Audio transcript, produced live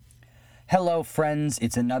Hello, friends.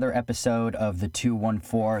 It's another episode of the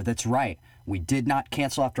 214. That's right. We did not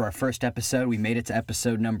cancel after our first episode. We made it to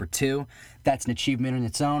episode number 2. That's an achievement in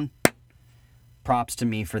its own. Props to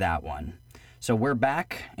me for that one. So we're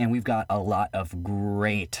back, and we've got a lot of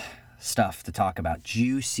great stuff to talk about.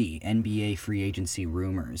 Juicy NBA free agency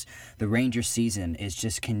rumors. The Rangers season is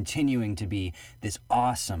just continuing to be this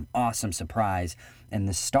awesome surprise. And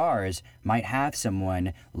the Stars might have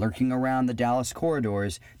someone lurking around the Dallas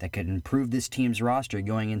corridors that could improve this team's roster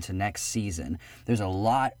going into next season. There's a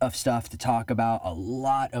lot of stuff to talk about, a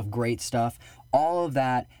lot of great stuff. All of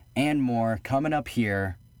that and more coming up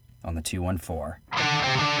here on the 214.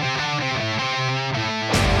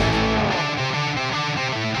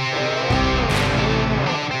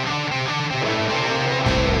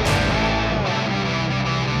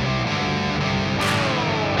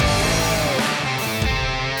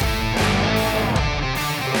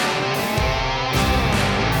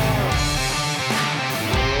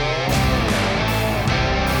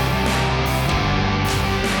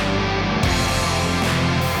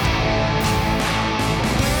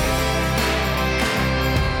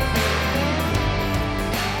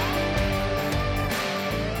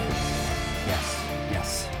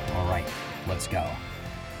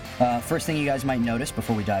 First thing you guys might notice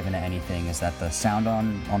before we dive into anything is that the sound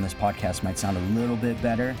on this podcast might sound a little bit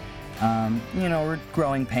better. We're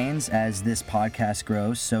growing pains as this podcast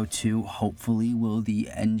grows, so too hopefully will the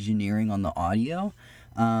engineering on the audio.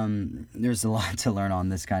 There's a lot to learn on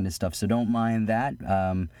this kind of stuff, so don't mind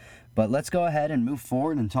that. But let's go ahead and move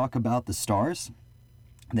forward and talk about the Stars.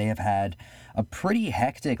 They have had a pretty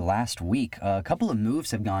hectic last week. A couple of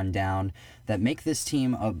moves have gone down that make this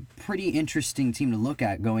team a pretty interesting team to look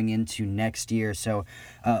at going into next year. So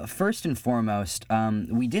first and foremost,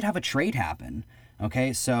 we did have a trade happen.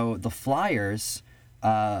 Okay, so the Flyers,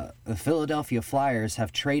 the Philadelphia Flyers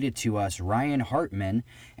have traded to us Ryan Hartman,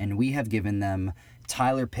 and we have given them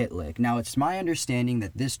Tyler Pitlick. Now, it's my understanding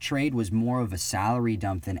that this trade was more of a salary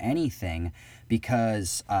dump than anything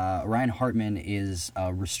because Ryan Hartman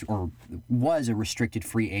was a restricted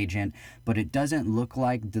free agent, but it doesn't look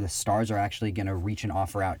like the Stars are actually going to reach an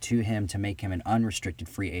offer out to him to make him an unrestricted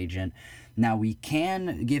free agent. Now, we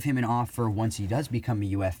can give him an offer once he does become a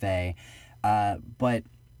UFA, but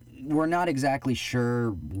we're not exactly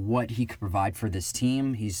sure what he could provide for this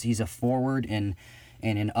team. He's a forward, and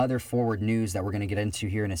in other forward news that we're going to get into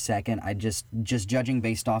here in a second, I just judging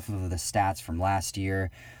based off of the stats from last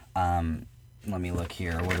year. Let me look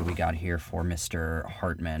here. What do we got here for Mr.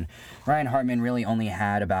 Hartman? Ryan Hartman really only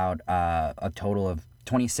had about a total of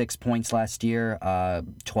 26 points last year,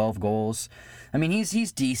 12 goals. I mean,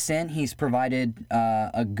 he's decent. He's provided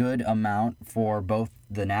a good amount for both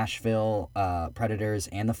the Nashville Predators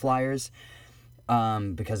and the Flyers.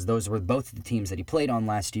 Because those were both the teams that he played on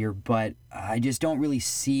last year, but I just don't really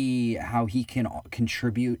see how he can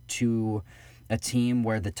contribute to a team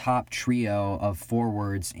where the top trio of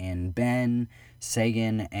forwards in Ben,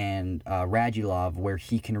 Sagan, and Radulov, where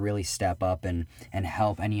he can really step up and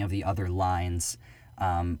help any of the other lines,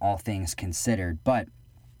 all things considered. But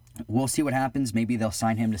we'll see what happens. Maybe they'll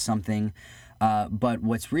sign him to something. But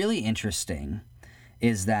what's really interesting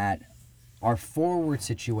is that our forward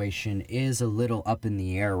situation is a little up in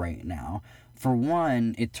the air right now. For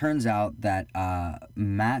one, it turns out that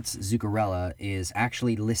Mats Zuccarello is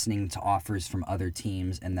actually listening to offers from other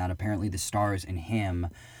teams, and that apparently the Stars and him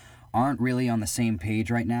aren't really on the same page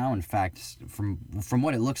right now. In fact, from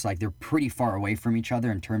what it looks like, they're pretty far away from each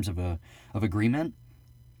other in terms of agreement.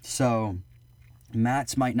 So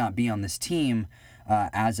Mats might not be on this team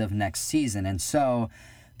as of next season, and so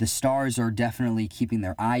the Stars are definitely keeping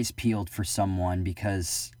their eyes peeled for someone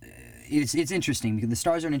because it's interesting because the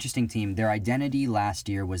Stars are an interesting team. Their identity last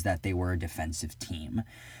year was that they were a defensive team.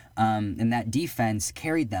 And that defense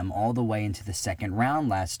carried them all the way into the second round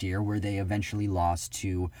last year, where they eventually lost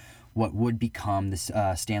to what would become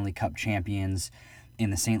the Stanley Cup champions in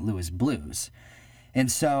the St. Louis Blues.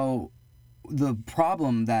 And so the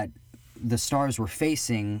problem that the Stars were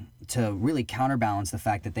facing to really counterbalance the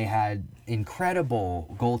fact that they had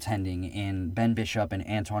incredible goaltending in Ben Bishop and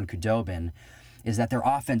Antoine Khudobin is that their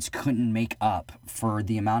offense couldn't make up for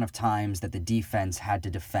the amount of times that the defense had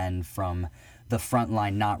to defend from the front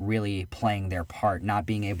line not really playing their part, not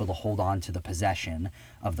being able to hold on to the possession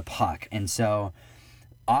of the puck. And so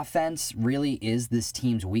offense really is this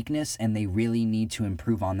team's weakness, and they really need to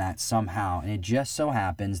improve on that somehow. And it just so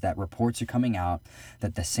happens that reports are coming out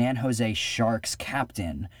that the San Jose Sharks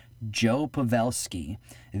captain, Joe Pavelski,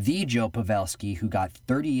 who got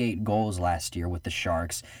 38 goals last year with the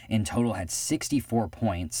Sharks, in total had 64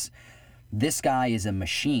 points. This guy is a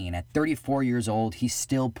machine. At 34 years old, he's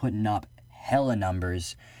still putting up hella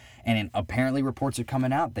numbers. And apparently reports are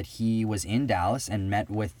coming out that he was in Dallas and met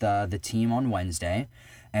with the team on Wednesday.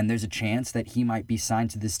 And there's a chance that he might be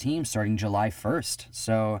signed to this team starting July 1st.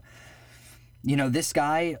 So, this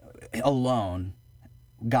guy alone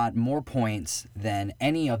got more points than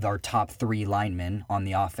any of our top 3 linemen on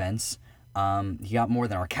the offense. He got more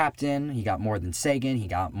than our captain. He got more than Sagan. He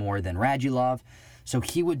got more than Radulov. So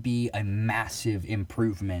he would be a massive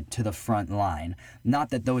improvement to the front line.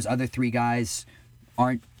 Not that those other 3 guys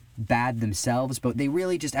aren't bad themselves, but they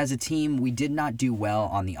really just, as a team, we did not do well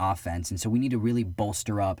on the offense. And so we need to really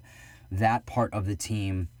bolster up that part of the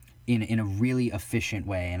team in a really efficient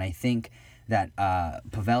way. And I think that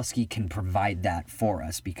Pavelski can provide that for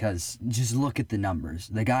us, because just look at the numbers.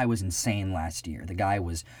 The guy was insane last year. The guy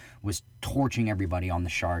was torching everybody on the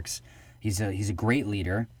Sharks. He's a great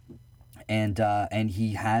leader, and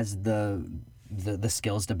he has the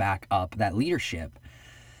skills to back up that leadership.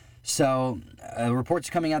 So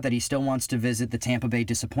reports coming out that he still wants to visit the Tampa Bay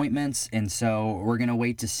Disappointments, and so we're going to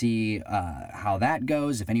wait to see how that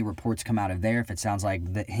goes, if any reports come out of there, if it sounds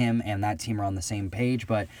like him and that team are on the same page.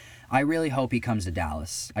 But I really hope he comes to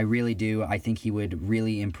Dallas. I really do. I think he would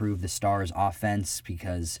really improve the Stars' offense,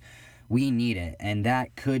 because we need it, and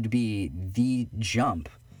that could be the jump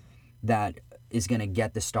that is going to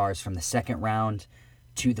get the Stars from the second round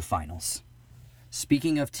to the finals.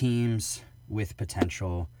 Speaking of teams with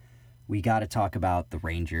potential, we got to talk about the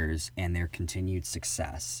Rangers and their continued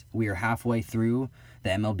success. We are halfway through the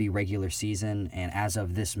MLB regular season, and as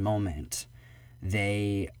of this moment,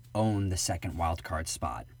 they own the second wildcard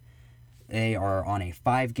spot. They are on a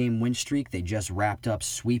 5-game win streak. They just wrapped up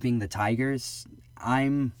sweeping the Tigers. I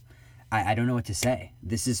don't know what to say.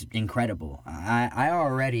 This is incredible. I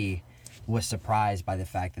already was surprised by the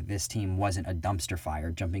fact that this team wasn't a dumpster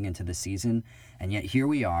fire jumping into the season, and yet here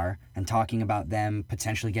we are and talking about them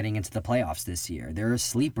potentially getting into the playoffs this year. They're a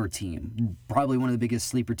sleeper team, probably one of the biggest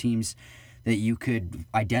sleeper teams that you could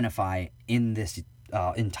identify in this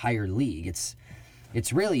entire league.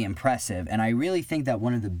 It's really impressive, and I really think that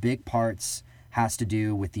one of the big parts has to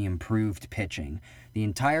do with the improved pitching. The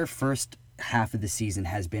entire first half of the season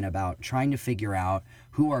has been about trying to figure out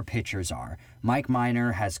who our pitchers are. Mike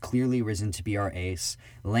Minor has clearly risen to be our ace.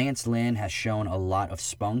 Lance Lynn has shown a lot of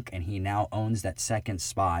spunk, and he now owns that second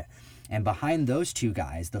spot. And behind those 2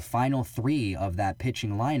 guys, the final 3 of that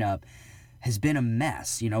pitching lineup has been a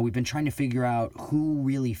mess. We've been trying to figure out who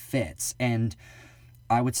really fits, and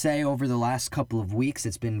I would say over the last couple of weeks,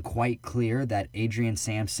 it's been quite clear that Adrian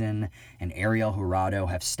Sampson and Ariel Jurado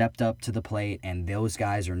have stepped up to the plate, and those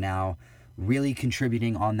guys are now really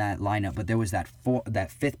contributing on that lineup. But there was that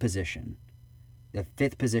 5th position,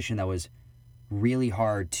 that was really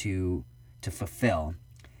hard to fulfill.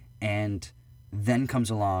 And then comes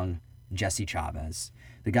along Jesse Chavez.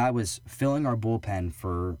 The guy was filling our bullpen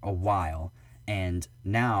for a while, and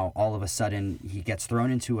now all of a sudden he gets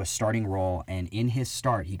thrown into a starting role, and in his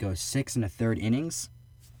start he goes 6 1/3 innings,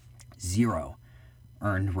 0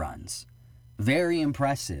 earned runs. Very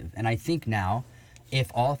impressive. And I think now, if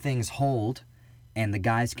all things hold and the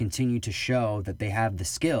guys continue to show that they have the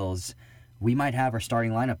skills, we might have our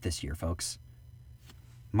starting lineup this year, folks.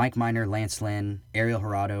 Mike Minor, Lance Lynn, Ariel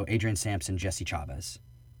Jurado, Adrian Sampson, Jesse Chavez.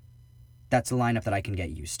 That's a lineup that I can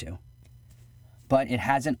get used to. But it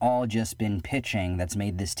hasn't all just been pitching that's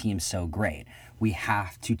made this team so great. We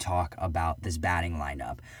have to talk about this batting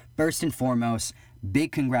lineup. First and foremost,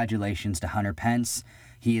 big congratulations to Hunter Pence.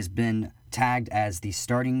 He has been tagged as the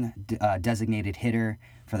starting designated hitter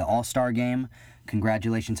for the All-Star game.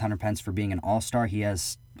 Congratulations, Hunter Pence, for being an All-Star. He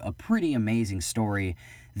has a pretty amazing story.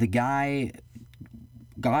 The guy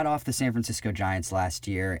got off the San Francisco Giants last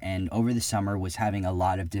year, and over the summer was having a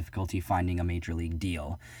lot of difficulty finding a major league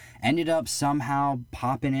deal. Ended up somehow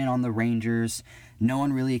popping in on the Rangers. No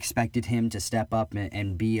one really expected him to step up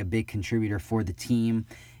and be a big contributor for the team.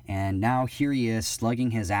 And now here he is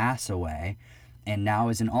slugging his ass away, and now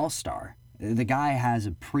is an all-star. The guy has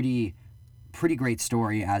a pretty great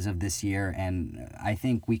story as of this year, and I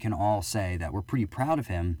think we can all say that we're pretty proud of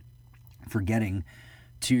him for getting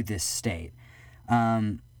to this state.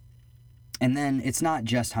 And then it's not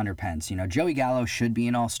just Hunter Pence. You know, Joey Gallo should be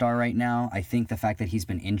an all-star right now. I think the fact that he's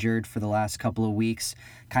been injured for the last couple of weeks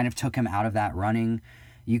kind of took him out of that running.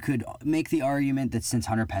 You could make the argument that since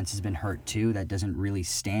Hunter Pence has been hurt too, that doesn't really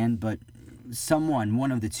stand, but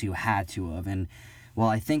one of the two had to have. And while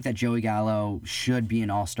I think that Joey Gallo should be an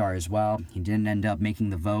all-star as well, he didn't end up making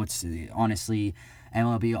the votes. Honestly,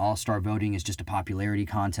 MLB All-Star voting is just a popularity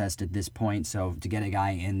contest at this point, so to get a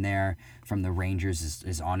guy in there from the Rangers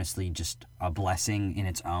is honestly just a blessing in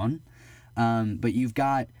its own. But you've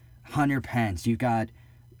got Hunter Pence, you've got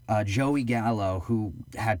Joey Gallo, who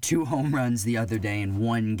had 2 home runs the other day in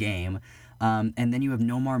one game. And then you have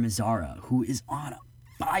Nomar Mazara, who is on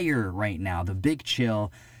fire right now. The Big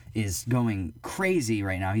Chill is going crazy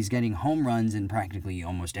right now. He's getting home runs in practically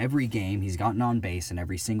almost every game. He's gotten on base in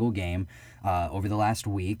every single game over the last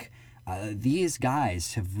week. These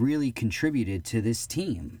guys have really contributed to this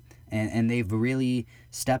team, and they've really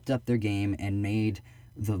stepped up their game and made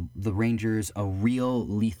the Rangers a real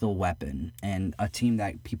lethal weapon and a team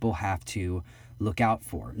that people have to look out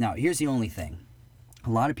for. Now, here's the only thing. A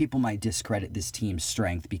lot of people might discredit this team's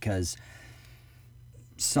strength because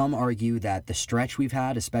some argue that the stretch we've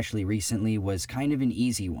had, especially recently, was kind of an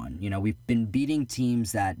easy one. You know, we've been beating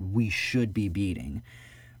teams that we should be beating,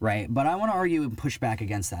 right? But I want to argue and push back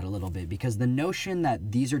against that a little bit, because the notion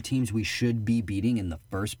that these are teams we should be beating in the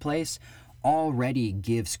first place already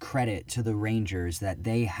gives credit to the Rangers that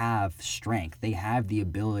they have strength. They have the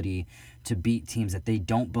ability to beat teams that they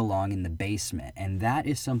don't belong in the basement. And that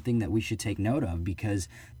is something that we should take note of, because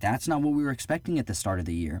that's not what we were expecting at the start of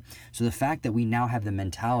the year. So the fact that we now have the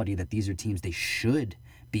mentality that these are teams they should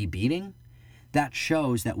be beating, that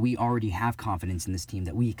shows that we already have confidence in this team,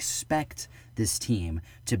 that we expect this team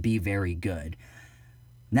to be very good.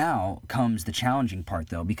 Now comes the challenging part,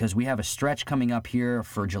 though, because we have a stretch coming up here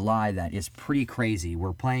for July that is pretty crazy.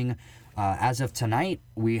 We're playing, as of tonight,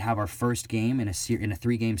 we have our first game in a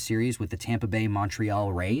 3-game series with the Tampa Bay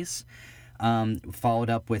Montreal Rays, followed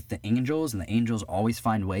up with the Angels, and the Angels always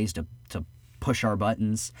find ways to push our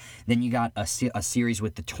buttons. Then you got a series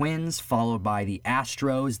with the Twins, followed by the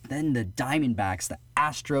Astros, then the Diamondbacks, the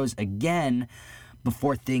Astros again,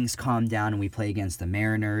 before things calm down and we play against the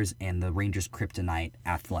Mariners and the Rangers Kryptonite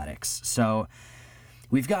Athletics. So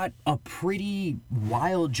we've got a pretty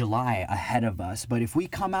wild July ahead of us, but if we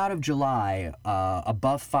come out of July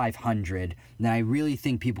above 500, then I really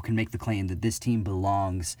think people can make the claim that this team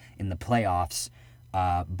belongs in the playoffs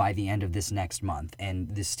by the end of this next month, and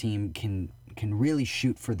this team can really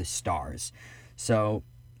shoot for the stars. So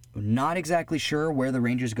not exactly sure where the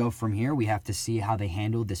Rangers go from here. We have to see how they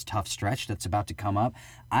handle this tough stretch that's about to come up.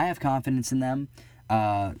 I have confidence in them.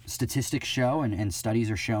 Statistics show and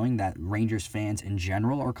studies are showing that Rangers fans in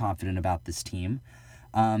general are confident about this team,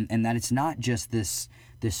 and that it's not just this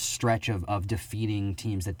stretch of defeating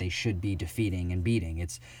teams that they should be defeating and beating.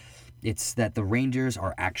 It's that the Rangers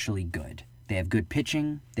are actually good. They have good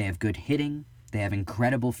pitching. They have good hitting. They have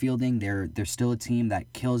incredible fielding. They're still a team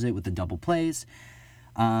that kills it with the double plays.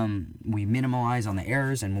 We minimize on the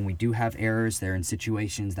errors, and when we do have errors, they're in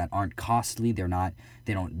situations that aren't costly. They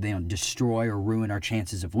don't destroy or ruin our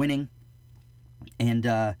chances of winning. And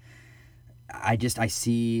I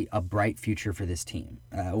see a bright future for this team.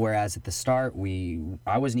 Whereas at the start,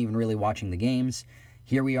 I wasn't even really watching the games.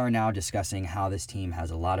 Here we are now discussing how this team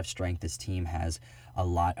has a lot of strength. This team has a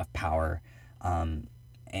lot of power.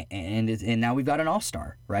 And now we've got an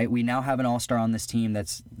all-star, right? We now have an all-star on this team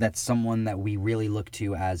that's someone that we really look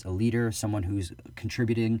to as a leader, someone who's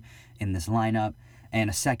contributing in this lineup, and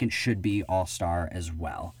a second should-be all-star as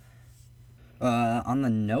well. On the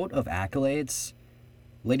note of accolades,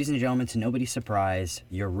 ladies and gentlemen, to nobody's surprise,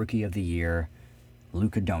 your Rookie of the Year,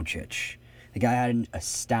 Luka Doncic. The guy had an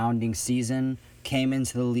astounding season, came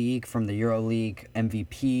into the league from the EuroLeague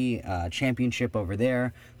MVP championship over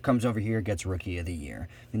there, comes over here, gets Rookie of the Year.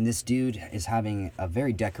 And this dude is having a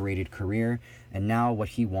very decorated career, and now what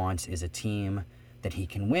he wants is a team that he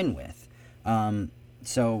can win with.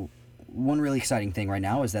 So one really exciting thing right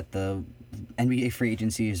now is that the NBA free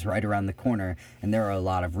agency is right around the corner, and there are a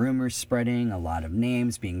lot of rumors spreading, a lot of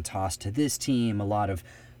names being tossed to this team, a lot of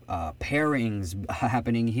pairings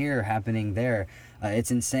happening here, happening there.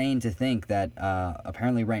 It's insane to think that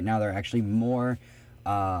apparently right now there are actually more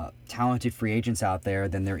talented free agents out there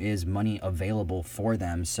than there is money available for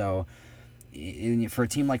them. So for a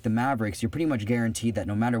team like the Mavericks, you're pretty much guaranteed that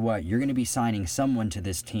no matter what, you're going to be signing someone to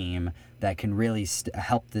this team that can really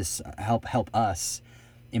help us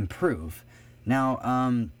improve.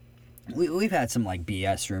 Now, we've had some like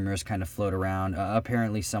BS rumors kind of float around.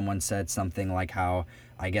 Apparently someone said something like how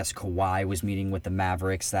I guess Kawhi was meeting with the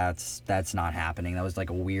Mavericks. That's not happening. That was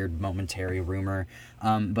like a weird momentary rumor.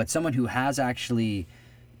 But someone who has actually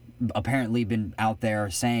apparently been out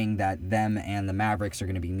there saying that them and the Mavericks are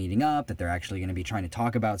going to be meeting up, that they're actually going to be trying to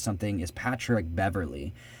talk about something, is Patrick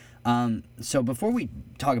Beverley. So before we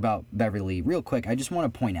talk about Beverley, real quick, I just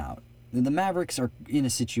want to point out the Mavericks are in a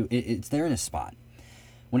they're in a spot.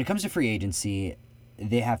 When it comes to free agency,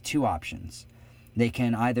 they have two options. They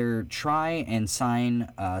can either try and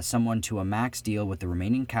sign someone to a max deal with the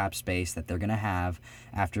remaining cap space that they're going to have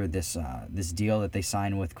after this deal that they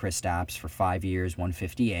signed with Kristaps for 5 years,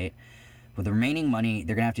 $158, With the remaining money,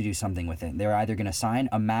 they're going to have to do something with it. They're either going to sign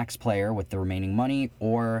a max player with the remaining money,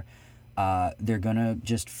 or they're going to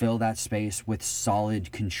just fill that space with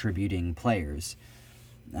solid contributing players.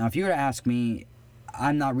 Now, if you were to ask me,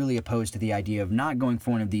 I'm not really opposed to the idea of not going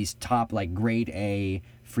for one of these top, like, grade A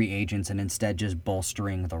free agents and instead just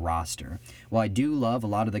bolstering the roster. While I do love a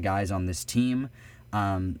lot of the guys on this team,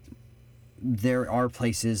 there are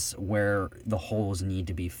places where the holes need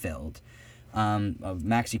to be filled.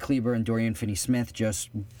 Maxi Kleber and Dorian Finney-Smith just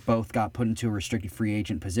both got put into a restricted free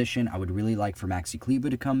agent position. I would really like for Maxi Kleber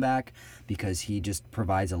to come back because he just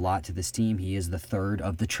provides a lot to this team. He is the third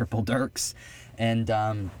of the triple Dirks,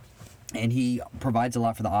 and he provides a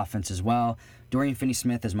lot for the offense as well. Dorian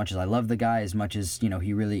Finney-Smith, as much as I love the guy, as much as,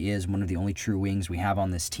 he really is one of the only true wings we have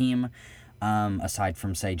on this team, aside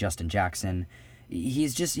from, say, Justin Jackson,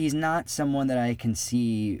 he's not someone that I can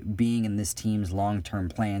see being in this team's long-term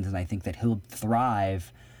plans, and I think that he'll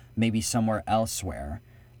thrive maybe somewhere elsewhere.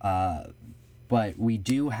 But we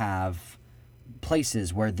do have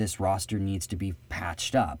places where this roster needs to be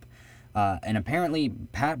patched up. And apparently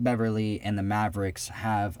Pat Beverly and the Mavericks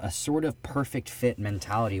have a sort of perfect fit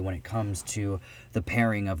mentality when it comes to the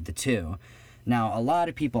pairing of the two. Now, a lot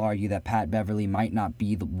of people argue that Pat Beverly might not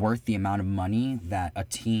be worth the amount of money that a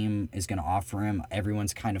team is going to offer him.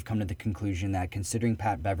 Everyone's kind of come to the conclusion that considering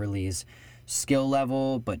Pat Beverly's skill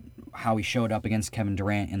level, but how he showed up against Kevin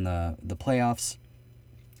Durant in the playoffs,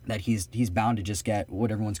 that he's bound to just get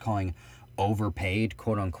what everyone's calling overpaid,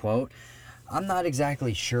 quote unquote. I'm not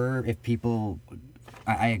exactly sure if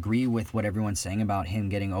I agree with what everyone's saying about him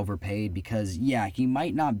getting overpaid because, yeah, he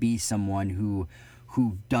might not be someone who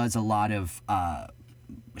does a lot of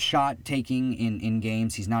shot taking in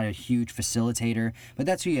games. He's not a huge facilitator, but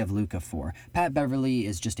that's who you have Luka for. Pat Beverly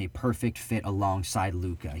is just a perfect fit alongside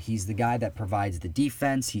Luka. He's the guy that provides the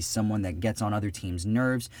defense. He's someone that gets on other teams'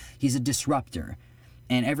 nerves. He's a disruptor.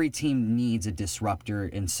 And every team needs a disruptor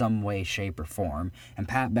in some way, shape, or form. And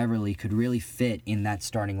Pat Beverly could really fit in that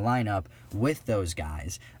starting lineup with those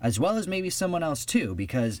guys, as well as maybe someone else too,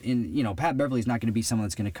 because Pat Beverly's not going to be someone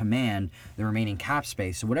that's going to command the remaining cap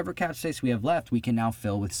space. So whatever cap space we have left, we can now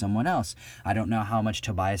fill with someone else. I don't know how much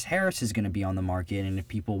Tobias Harris is going to be on the market, and if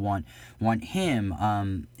people want him,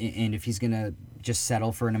 and if he's going to just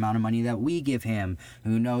settle for an amount of money that we give him.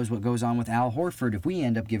 Who knows what goes on with Al Horford if we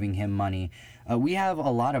end up giving him money. We have a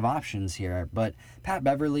lot of options here, but Pat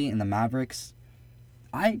Beverly and the Mavericks,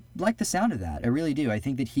 I like the sound of that. I really do. I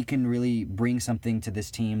think that he can really bring something to this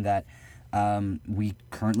team that we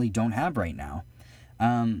currently don't have right now.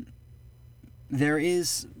 There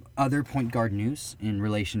is other point guard news in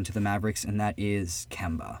relation to the Mavericks, and that is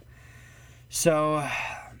Kemba. So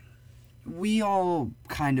we all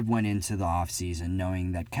kind of went into the offseason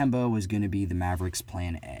knowing that Kemba was going to be the Mavericks'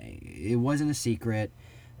 plan A. It wasn't a secret.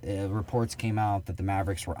 Reports came out that the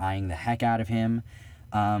Mavericks were eyeing the heck out of him.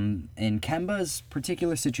 And Kemba's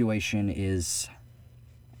particular situation is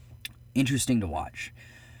interesting to watch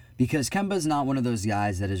because Kemba's not one of those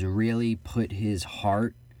guys that has really put his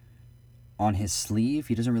heart on his sleeve.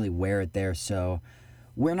 He doesn't really wear it there, so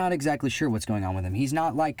we're not exactly sure what's going on with him. He's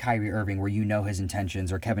not like Kyrie Irving where you know his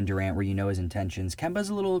intentions, or Kevin Durant where you know his intentions. Kemba's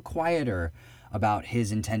a little quieter about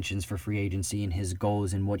his intentions for free agency and his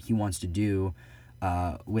goals and what he wants to do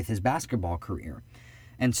with his basketball career.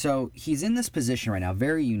 And so he's in this position right now,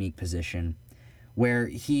 very unique position, where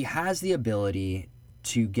he has the ability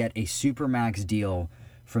to get a supermax deal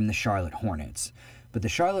from the Charlotte Hornets. But the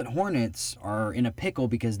Charlotte Hornets are in a pickle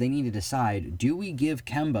because they need to decide, do we give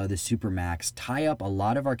Kemba the supermax, tie up a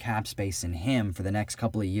lot of our cap space in him for the next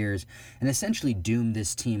couple of years, and essentially doom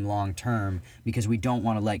this team long term because we don't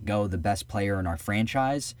want to let go of the best player in our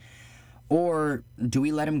franchise? Or do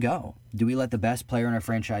we let him go? Do we let the best player in our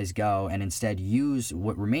franchise go and instead use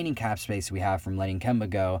what remaining cap space we have from letting Kemba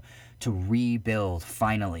go to rebuild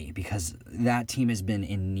finally? Because that team has been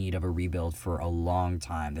in need of a rebuild for a long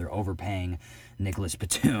time. They're overpaying Nicholas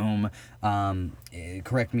Batum.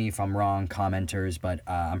 Correct me if I'm wrong, commenters, but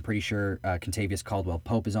I'm pretty sure Kentavious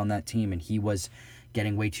Caldwell-Pope is on that team, and he was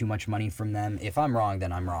getting way too much money from them. If I'm wrong,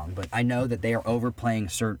 then I'm wrong. But I know that they are overpaying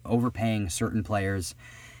certain players,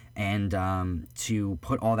 and to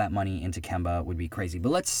put all that money into Kemba would be crazy. But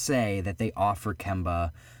let's say that they offer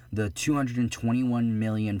Kemba the $221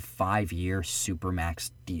 million 5-year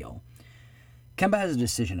Supermax deal. Kemba has a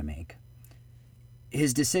decision to make.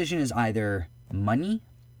 His decision is either money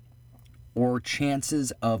or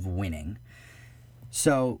chances of winning.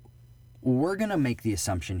 So we're going to make the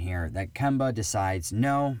assumption here that Kemba decides,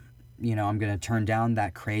 no, I'm going to turn down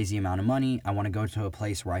that crazy amount of money. I want to go to a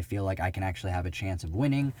place where I feel like I can actually have a chance of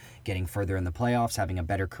winning, getting further in the playoffs, having a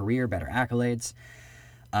better career, better accolades.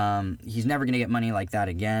 He's never going to get money like that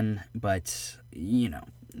again, but, you know,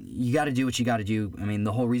 you got to do what you got to do. I mean,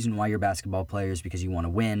 the whole reason why you're a basketball player is because you want to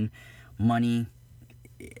win. Money,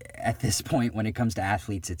 at this point, when it comes to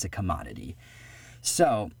athletes, it's a commodity.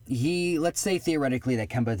 So, let's say theoretically that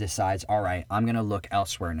Kemba decides, all right, I'm going to look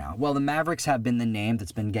elsewhere now. Well, the Mavericks have been the name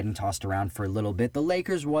that's been getting tossed around for a little bit. The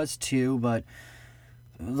Lakers was too, but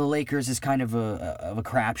the Lakers is kind of a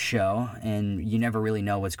crap show, and you never really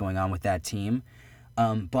know what's going on with that team.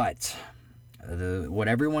 But what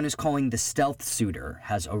everyone is calling the stealth suitor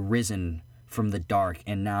has arisen from the dark,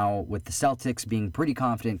 and now with the Celtics being pretty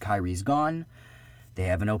confident Kyrie's gone, they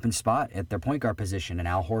have an open spot at their point guard position, and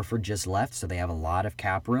Al Horford just left, so they have a lot of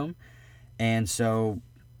cap room. And so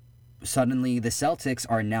suddenly the Celtics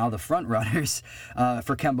are now the front runners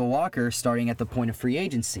for Kemba Walker starting at the point of free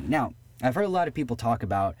agency. Now, I've heard a lot of people talk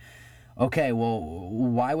about, okay, well,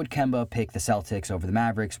 why would Kemba pick the Celtics over the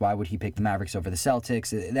Mavericks? Why would he pick the Mavericks over the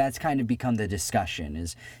Celtics? That's kind of become the discussion,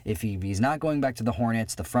 is if he's not going back to the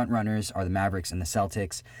Hornets, the front runners are the Mavericks and the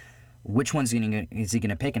Celtics. Which one's is he going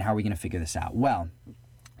to pick, and how are we going to figure this out? Well,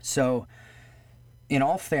 so in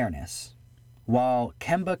all fairness, while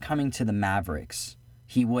Kemba coming to the Mavericks,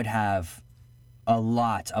 he would have a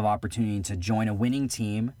lot of opportunity to join a winning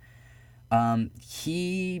team.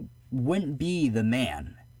 He wouldn't be the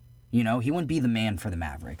man. You know, he wouldn't be the man for the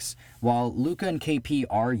Mavericks. While Luka and KP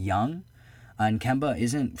are young, and Kemba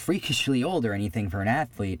isn't freakishly old or anything for an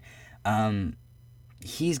athlete,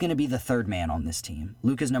 he's going to be the third man on this team.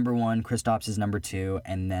 Luka's number 1, Kristaps is number 2,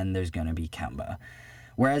 and then there's going to be Kemba.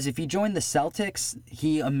 Whereas if you join the Celtics,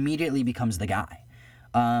 he immediately becomes the guy.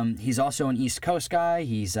 He's also an East Coast guy.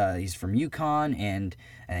 He's from UConn, and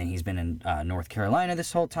he's been in North Carolina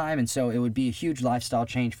this whole time, and so it would be a huge lifestyle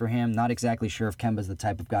change for him. Not exactly sure if Kemba's the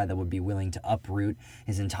type of guy that would be willing to uproot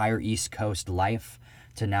his entire East Coast life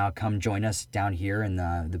to now come join us down here in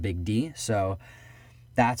the Big D. So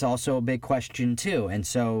that's also a big question too. And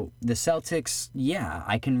so the Celtics, yeah,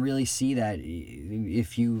 I can really see that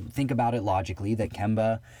if you think about it logically, that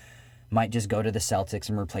Kemba might just go to the Celtics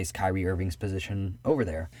and replace Kyrie Irving's position over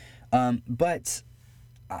there. But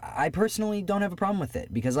I personally don't have a problem with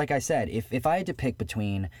it because, like I said, if I had to pick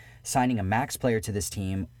between signing a max player to this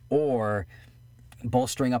team or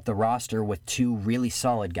bolstering up the roster with 2 really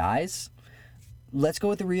solid guys, let's go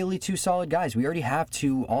with the really 2 solid guys. We already have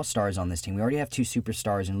 2 all-stars on this team. We already have 2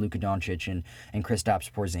 superstars in Luka Doncic and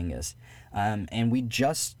Kristaps Porzingis. And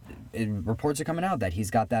reports are coming out that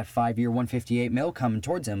he's got that 5-year, $158 million coming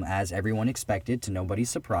towards him, as everyone expected, to nobody's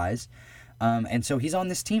surprise. And so he's on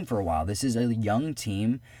this team for a while. This is a young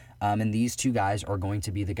team, and these 2 guys are going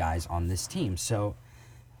to be the guys on this team. So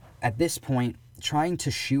at this point, trying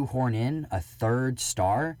to shoehorn in a third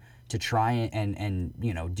star to try and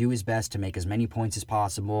do his best to make as many points as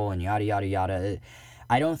possible and yada, yada, yada,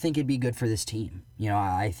 I don't think it'd be good for this team.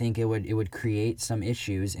 I think it would create some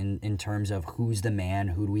issues in terms of who's the man,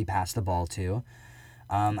 who do we pass the ball to.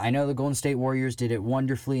 I know the Golden State Warriors did it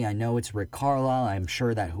wonderfully. I know it's Rick Carlisle. I'm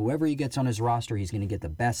sure that whoever he gets on his roster, he's going to get the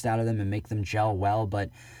best out of them and make them gel well, but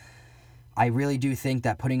I really do think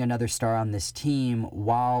that putting another star on this team,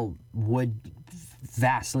 while would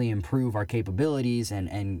vastly improve our capabilities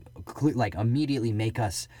and like immediately make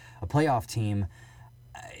us a playoff team,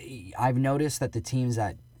 I've noticed that the teams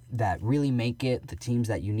that really make it, the teams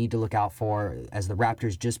that you need to look out for, as the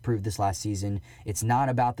Raptors just proved this last season, it's not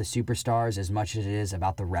about the superstars as much as it is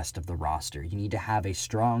about the rest of the roster. You need to have a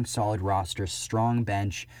strong, solid roster, strong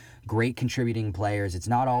bench, great contributing players. It's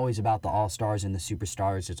not always about the all-stars and the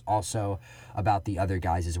superstars. It's also about the other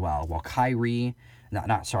guys as well. While Kawhi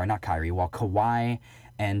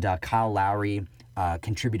and Kyle Lowry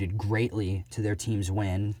contributed greatly to their team's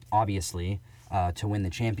win, obviously, to win the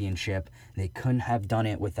championship, they couldn't have done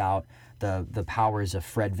it without the powers of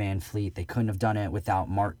Fred VanVleet. They couldn't have done it without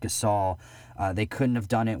Marc Gasol. They couldn't have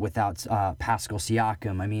done it without Pascal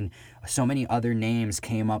Siakam. I mean, so many other names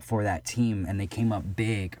came up for that team, and they came up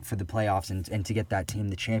big for the playoffs and to get that team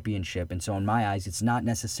the championship. And so in my eyes, it's not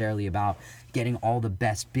necessarily about getting all the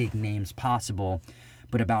best big names possible,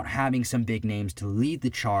 but about having some big names to lead the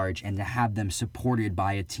charge and to have them supported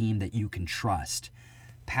by a team that you can trust.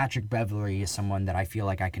 Patrick Beverley is someone that I feel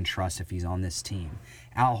like I can trust if he's on this team.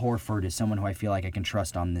 Al Horford is someone who I feel like I can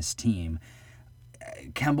trust on this team.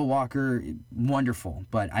 Kemba Walker, wonderful,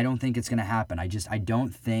 but I don't think it's going to happen. I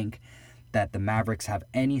don't think that the Mavericks have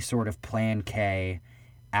any sort of plan K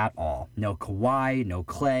at all. No Kawhi, no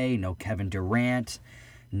Klay, no Kevin Durant,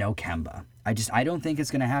 no Kemba. I don't think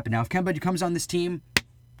it's going to happen. Now, if Kemba comes on this team,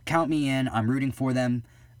 count me in. I'm rooting for them,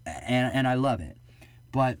 and I love it.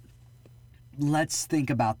 But let's think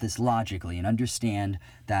about this logically and understand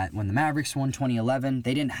that when the Mavericks won 2011,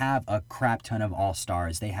 they didn't have a crap ton of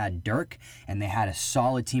all-stars. They had Dirk, and they had a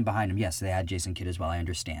solid team behind them. Yes, they had Jason Kidd as well, I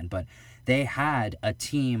understand. But they had a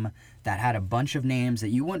team that had a bunch of names that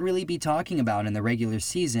you wouldn't really be talking about in the regular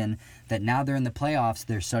season, that now they're in the playoffs,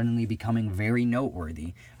 they're suddenly becoming very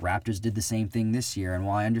noteworthy. Raptors did the same thing this year, and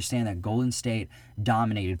while I understand that Golden State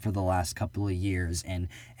dominated for the last couple of years, and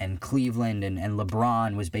Cleveland and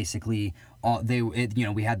LeBron was basically all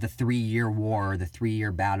we had the 3-year war, the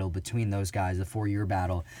 3-year battle between those guys, the 4-year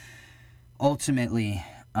battle. Ultimately,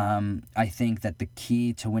 I think that the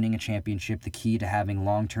key to winning a championship, the key to having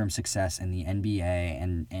long-term success in the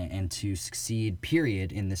NBA and to succeed,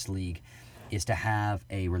 period, in this league, is to have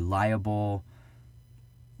a reliable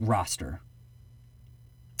roster.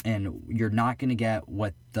 And you're not going to get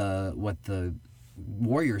what the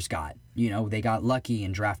Warriors got. They got lucky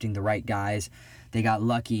in drafting the right guys. They got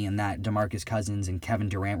lucky in that DeMarcus Cousins and Kevin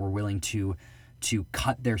Durant were willing to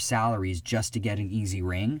cut their salaries just to get an easy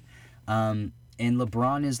ring. And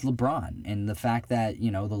LeBron is LeBron. And the fact that,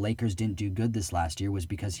 the Lakers didn't do good this last year was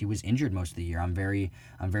because he was injured most of the year. I'm very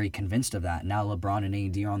convinced of that. Now LeBron and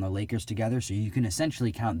AD are on the Lakers together, so you can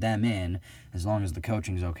essentially count them in, as long as the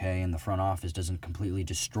coaching's okay and the front office doesn't completely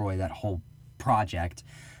destroy that whole project.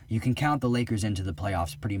 You can count the Lakers into the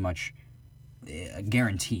playoffs pretty much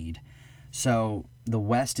guaranteed. So the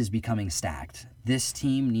West is becoming stacked. This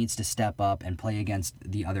team needs to step up and play against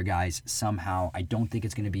the other guys somehow. I don't think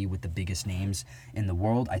it's going to be with the biggest names in the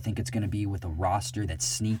world. I think it's going to be with a roster that's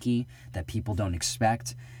sneaky, that people don't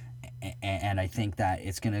expect. And I think that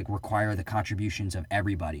it's going to require the contributions of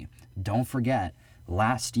everybody. Don't forget,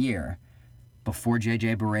 last year, before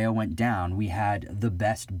J.J. Barea went down, we had the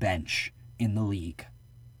best bench in the league.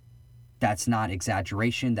 That's not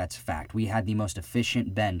exaggeration, that's fact. We had the most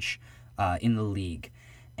efficient bench in the league.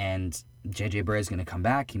 And J.J. Barea is going to come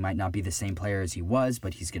back. He might not be the same player as he was,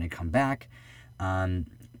 but he's going to come back. And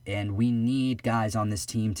we need guys on this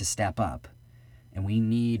team to step up. And we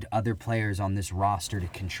need other players on this roster to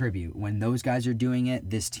contribute. When those guys are doing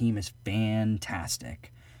it, this team is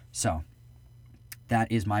fantastic. So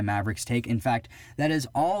that is my Mavericks take. In fact, that is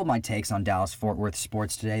all my takes on Dallas-Fort Worth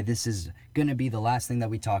sports today. This is going to be the last thing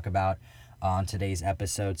that we talk about on today's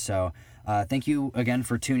episode. So thank you again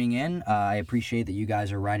for tuning in. I appreciate that you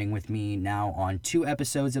guys are riding with me now on 2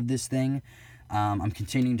 episodes of this thing. I'm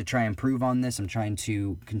continuing to try and improve on this. I'm trying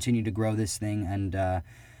to continue to grow this thing,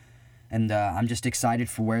 and I'm just excited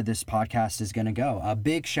for where this podcast is going to go. A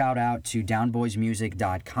big shout out to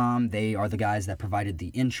downboysmusic.com. They are the guys that provided the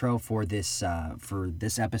intro for this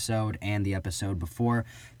episode and the episode before.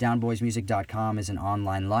 Downboysmusic.com is an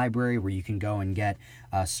online library where you can go and get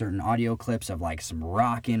certain audio clips of like some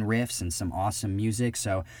rockin' riffs and some awesome music.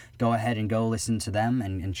 So go ahead and go listen to them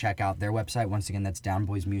and check out their website. Once again, that's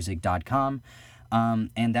downboysmusic.com.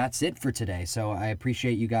 And that's it for today. So I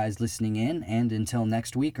appreciate you guys listening in, and until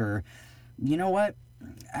next week, or you know what?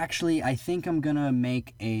 Actually, I think I'm going to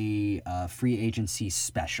make a free agency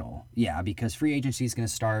special. Yeah, because free agency is going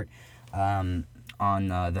to start on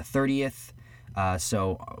the 30th.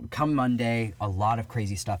 So come Monday, a lot of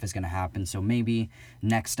crazy stuff is going to happen. So maybe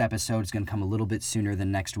next episode is going to come a little bit sooner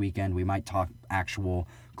than next weekend. We might talk actual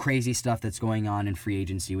crazy stuff that's going on in free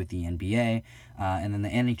agency with the NBA. And then the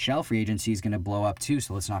NHL free agency is going to blow up too,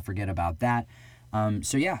 so let's not forget about that.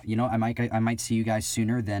 So yeah, I might see you guys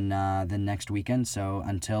sooner than next weekend. So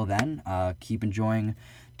until then, keep enjoying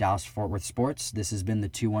Dallas-Fort Worth sports. This has been the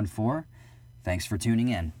 214. Thanks for tuning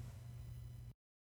in.